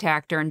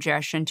contact or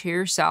ingestion to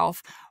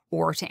yourself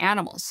or to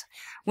animals.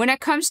 When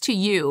it comes to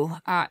you,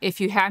 if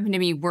you happen to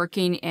be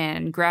working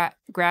in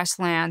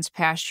grasslands,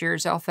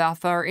 pastures,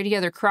 alfalfa, or any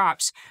other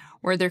crops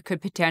where there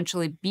could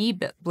potentially be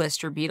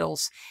blister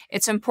beetles,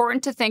 it's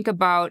important to think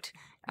about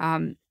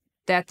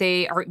that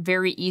they are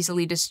very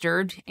easily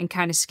disturbed and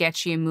kind of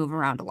sketchy and move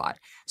around a lot.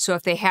 So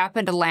if they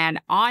happen to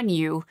land on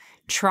you,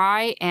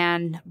 try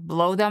and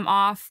blow them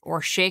off or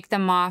shake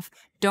them off.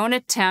 Don't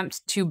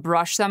attempt to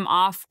brush them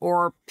off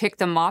or pick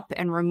them up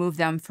and remove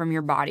them from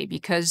your body,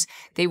 because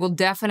they will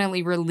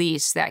definitely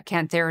release that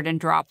cantharidin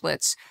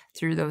droplets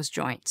through those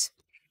joints.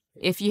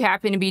 If you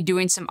happen to be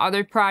doing some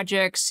other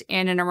projects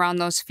in and around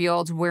those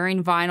fields,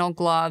 wearing vinyl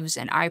gloves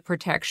and eye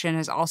protection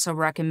is also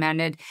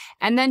recommended.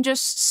 And then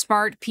just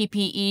smart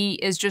PPE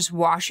is just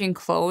washing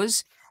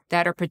clothes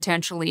that are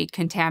potentially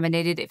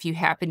contaminated if you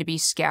happen to be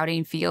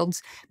scouting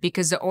fields,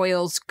 because the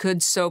oils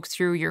could soak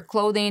through your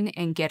clothing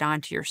and get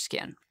onto your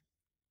skin.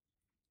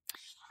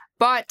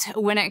 But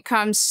when it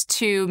comes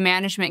to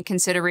management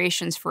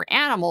considerations for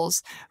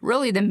animals,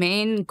 really the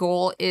main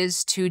goal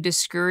is to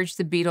discourage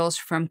the beetles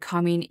from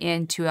coming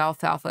into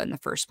alfalfa in the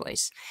first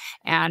place.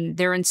 And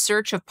they're in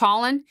search of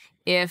pollen.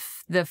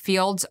 If the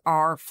fields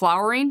are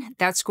flowering,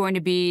 that's going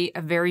to be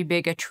a very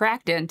big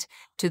attractant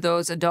to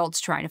those adults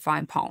trying to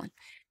find pollen.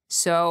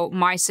 So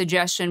my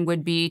suggestion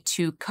would be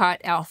to cut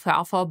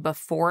alfalfa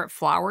before it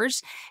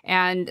flowers.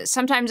 And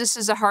sometimes this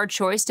is a hard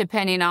choice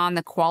depending on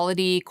the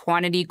quality,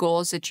 quantity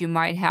goals that you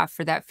might have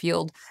for that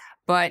field.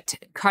 But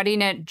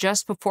cutting it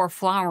just before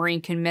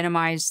flowering can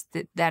minimize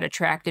that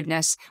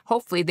attractiveness.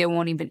 Hopefully they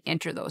won't even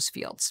enter those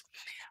fields.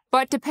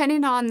 But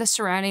depending on the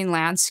surrounding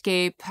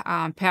landscape,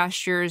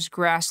 pastures,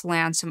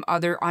 grasslands, some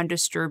other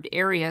undisturbed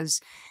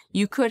areas,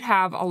 you could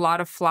have a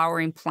lot of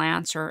flowering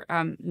plants or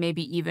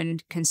maybe even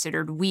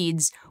considered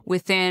weeds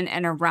within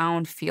and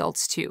around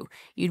fields too.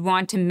 You'd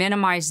want to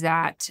minimize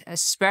that,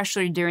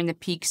 especially during the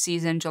peak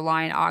season,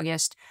 July and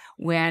August,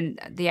 when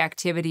the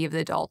activity of the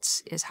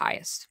adults is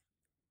highest.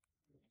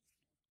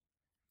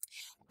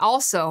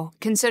 Also,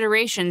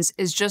 considerations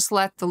is just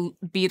let the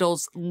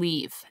beetles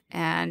leave.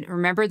 And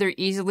remember, they're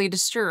easily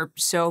disturbed.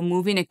 So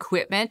moving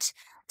equipment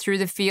through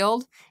the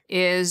field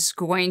is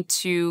going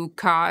to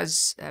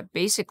cause,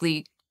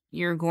 basically,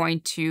 you're going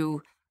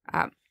to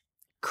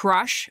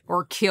crush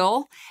or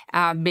kill,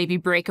 maybe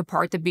break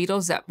apart the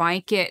beetles that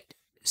might get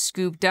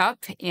scooped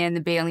up in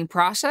the baling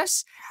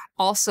process.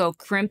 Also,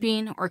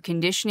 crimping or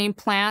conditioning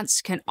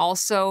plants can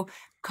also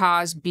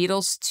cause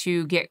beetles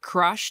to get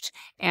crushed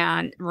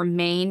and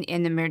remain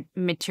in the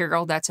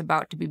material that's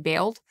about to be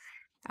baled.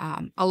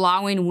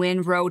 Allowing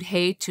windrowed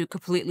hay to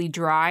completely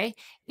dry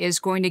is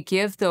going to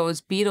give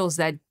those beetles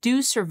that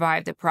do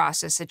survive the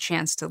process a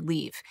chance to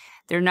leave.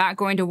 They're not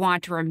going to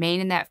want to remain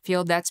in that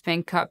field that's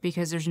been cut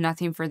because there's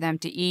nothing for them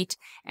to eat,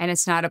 and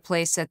it's not a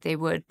place that they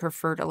would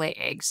prefer to lay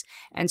eggs.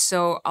 And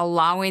so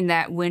allowing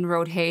that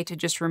windrowed hay to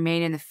just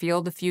remain in the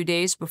field a few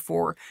days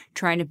before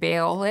trying to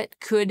bale it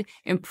could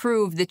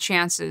improve the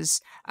chances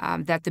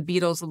that the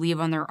beetles leave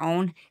on their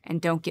own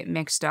and don't get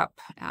mixed up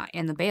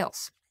in the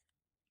bales.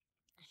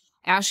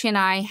 Ashley and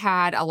I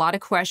had a lot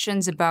of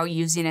questions about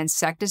using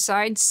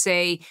insecticides.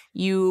 Say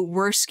you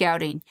were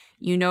scouting,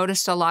 you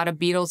noticed a lot of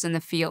beetles in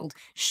the field.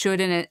 Should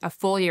a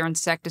foliar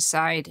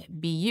insecticide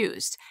be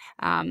used?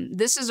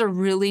 This is a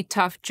really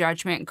tough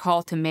judgment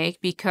call to make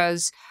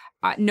because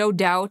no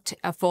doubt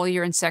a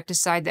foliar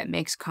insecticide that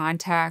makes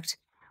contact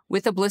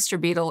with a blister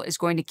beetle is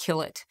going to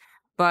kill it.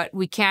 But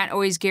we can't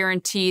always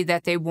guarantee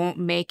that they won't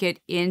make it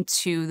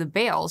into the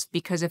bales,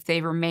 because if they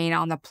remain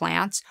on the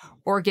plants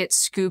or get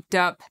scooped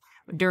up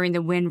during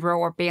the windrow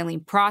or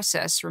baling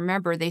process,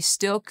 remember, they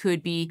still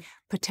could be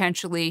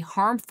potentially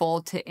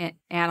harmful to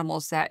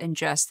animals that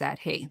ingest that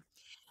hay.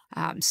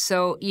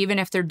 So even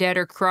if they're dead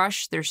or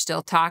crushed, they're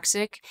still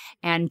toxic.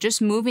 And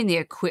just moving the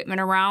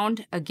equipment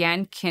around,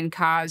 again, can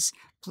cause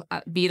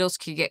beetles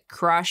to get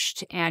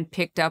crushed and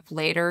picked up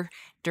later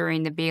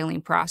during the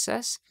baling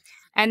process.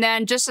 And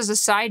then just as a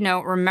side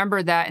note,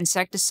 remember that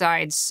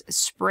insecticides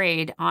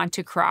sprayed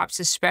onto crops,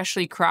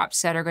 especially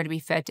crops that are going to be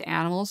fed to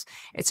animals,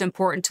 it's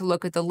important to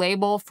look at the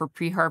label for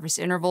pre-harvest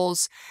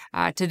intervals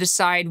to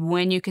decide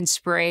when you can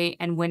spray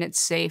and when it's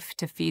safe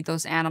to feed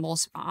those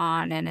animals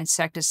on an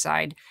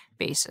insecticide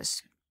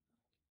basis.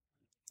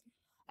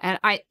 And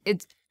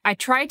I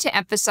tried to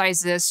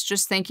emphasize this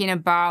just thinking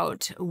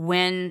about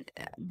when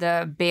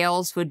the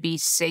bales would be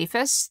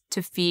safest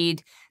to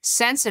feed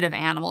sensitive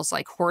animals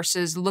like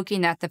horses,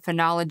 looking at the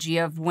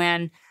phenology of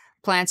when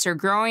plants are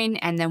growing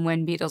and then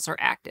when beetles are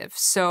active.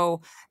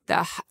 So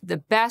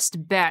the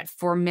best bet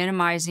for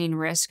minimizing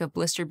risk of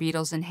blister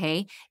beetles in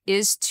hay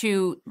is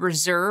to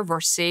reserve or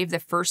save the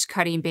first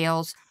cutting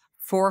bales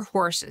for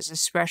horses,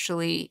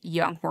 especially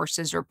young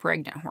horses or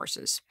pregnant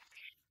horses.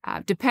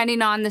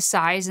 Depending on the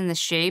size and the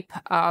shape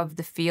of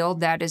the field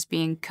that is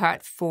being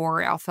cut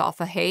for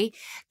alfalfa hay,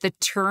 the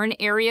turn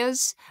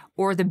areas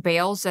or the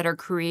bales that are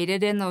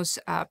created in those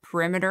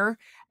perimeter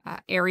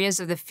areas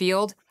of the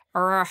field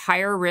are a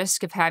higher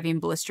risk of having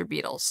blister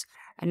beetles.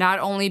 And not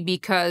only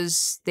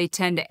because they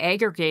tend to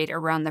aggregate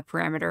around the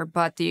perimeter,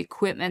 but the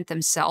equipment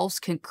themselves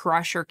can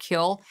crush or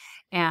kill,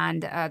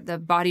 and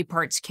the body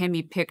parts can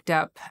be picked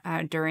up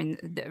during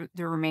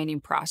the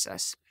remaining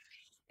process.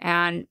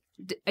 And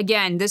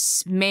again,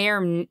 this may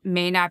or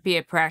may not be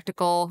a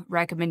practical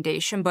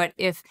recommendation, but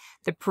if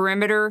the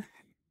perimeter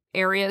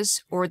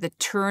areas or the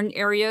turn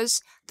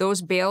areas,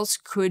 those bales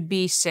could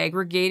be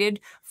segregated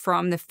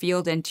from the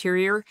field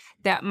interior,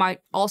 that might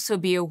also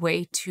be a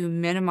way to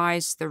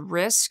minimize the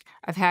risk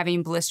of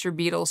having blister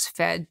beetles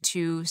fed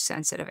to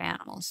sensitive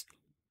animals.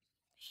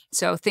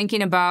 So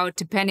thinking about,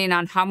 depending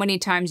on how many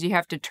times you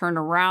have to turn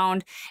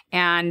around,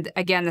 and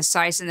again, the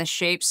size and the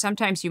shape,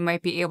 sometimes you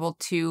might be able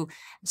to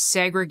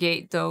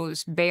segregate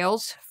those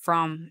bales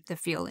from the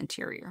field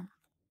interior.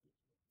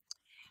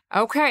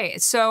 Okay,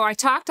 so I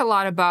talked a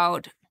lot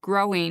about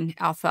growing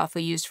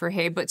alfalfa used for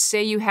hay, but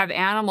say you have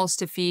animals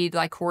to feed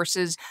like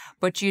horses,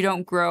 but you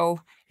don't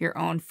grow your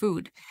own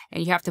food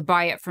and you have to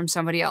buy it from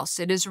somebody else.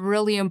 It is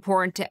really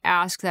important to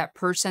ask that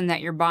person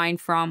that you're buying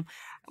from,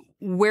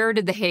 where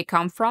did the hay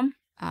come from?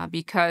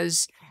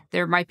 Because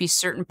there might be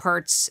certain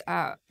parts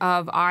of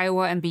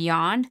Iowa and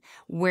beyond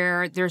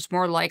where there's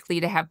more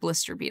likely to have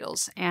blister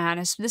beetles. And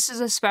this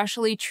is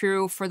especially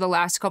true for the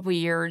last couple of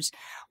years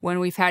when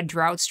we've had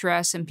drought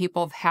stress and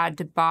people have had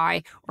to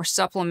buy or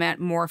supplement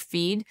more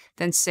feed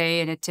than,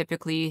 say, in a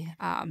typically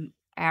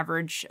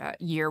average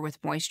year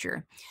with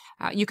moisture.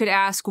 You could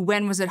ask,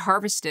 when was it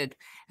harvested?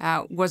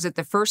 Was it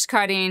the first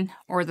cutting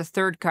or the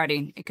third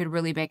cutting? It could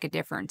really make a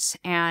difference.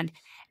 And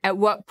at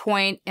what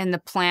point in the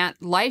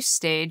plant life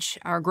stage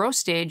or growth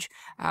stage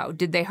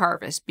did they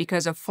harvest?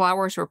 Because if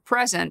flowers were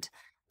present,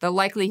 the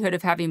likelihood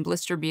of having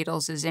blister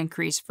beetles is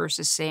increased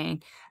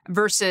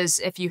versus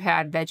if you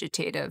had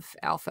vegetative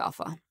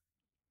alfalfa.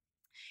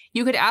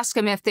 You could ask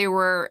them if they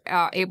were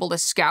able to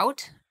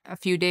scout a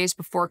few days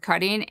before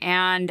cutting,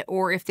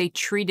 or if they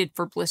treated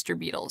for blister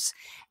beetles.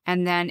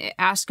 And then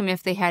ask them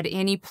if they had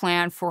any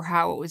plan for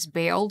how it was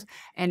baled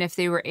and if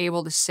they were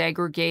able to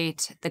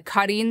segregate the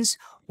cuttings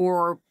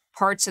or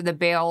parts of the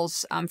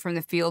bales from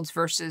the fields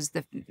versus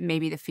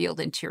maybe the field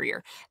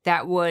interior.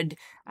 That would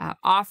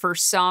offer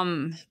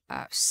some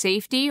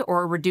safety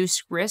or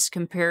reduced risk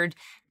compared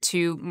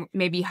to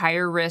maybe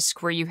higher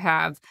risk where you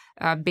have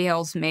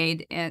bales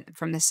made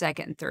from the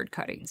second and third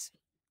cuttings.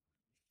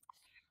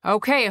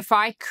 Okay, if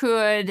I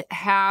could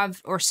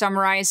have or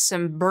summarize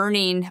some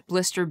burning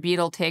blister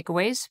beetle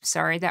takeaways,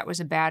 sorry, that was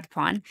a bad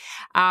pun,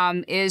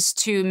 is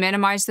to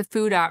minimize the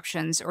food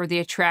options or the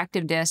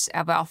attractiveness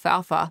of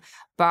alfalfa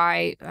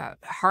by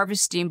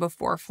harvesting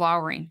before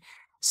flowering.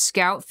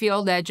 Scout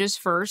field edges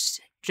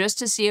first just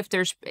to see if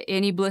there's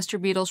any blister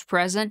beetles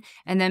present,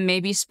 and then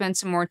maybe spend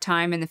some more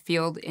time in the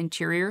field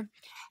interior.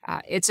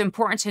 It's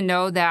important to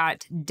know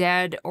that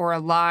dead or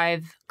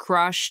alive,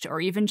 crushed, or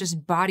even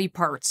just body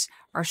parts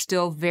are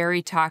still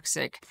very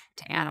toxic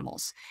to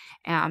animals.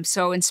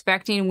 So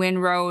inspecting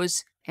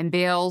windrows and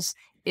bales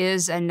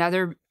is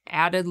another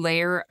added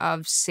layer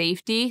of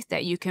safety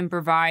that you can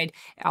provide,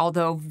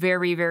 although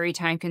very, very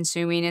time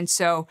consuming. And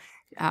so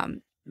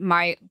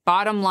my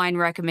bottom line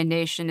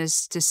recommendation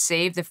is to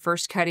save the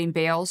first cutting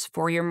bales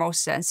for your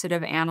most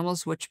sensitive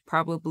animals, which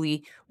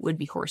probably would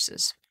be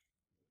horses.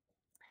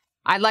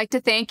 I'd like to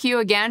thank you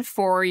again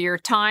for your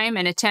time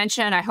and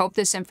attention. I hope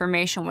this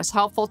information was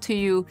helpful to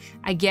you.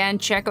 Again,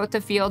 check out the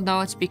field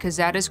notes because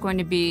that is going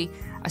to be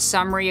a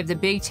summary of the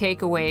big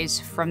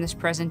takeaways from this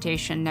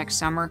presentation next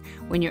summer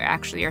when you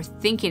actually are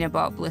thinking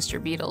about blister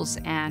beetles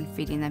and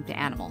feeding them to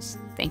animals.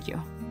 Thank you.